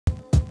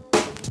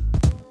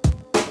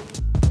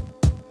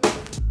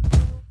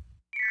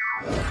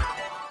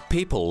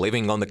People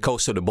living on the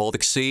coast of the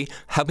Baltic Sea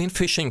have been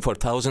fishing for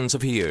thousands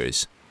of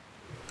years.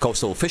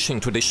 Coastal fishing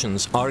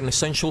traditions are an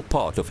essential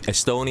part of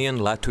Estonian,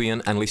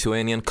 Latvian and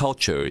Lithuanian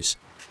cultures.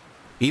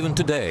 Even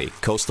today,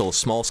 coastal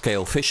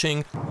small-scale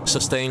fishing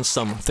sustains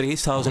some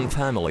 3,000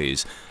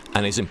 families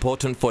and is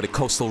important for the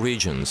coastal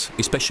regions,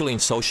 especially in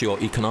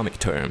socio-economic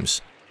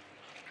terms.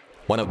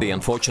 One of the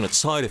unfortunate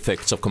side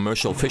effects of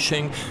commercial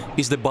fishing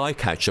is the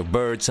bycatch of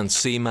birds and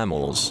sea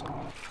mammals.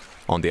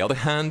 On the other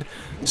hand,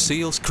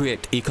 seals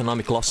create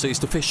economic losses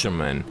to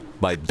fishermen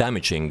by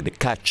damaging the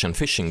catch and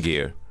fishing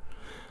gear.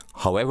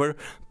 However,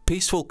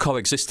 peaceful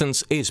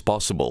coexistence is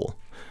possible.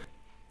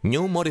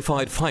 New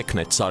modified fyke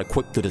nets are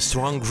equipped with a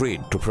strong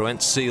grid to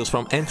prevent seals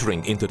from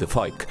entering into the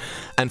fyke,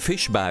 and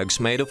fish bags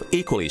made of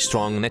equally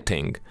strong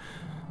netting.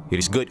 It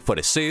is good for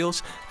the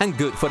seals and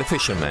good for the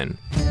fishermen.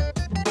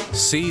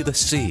 See the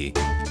sea.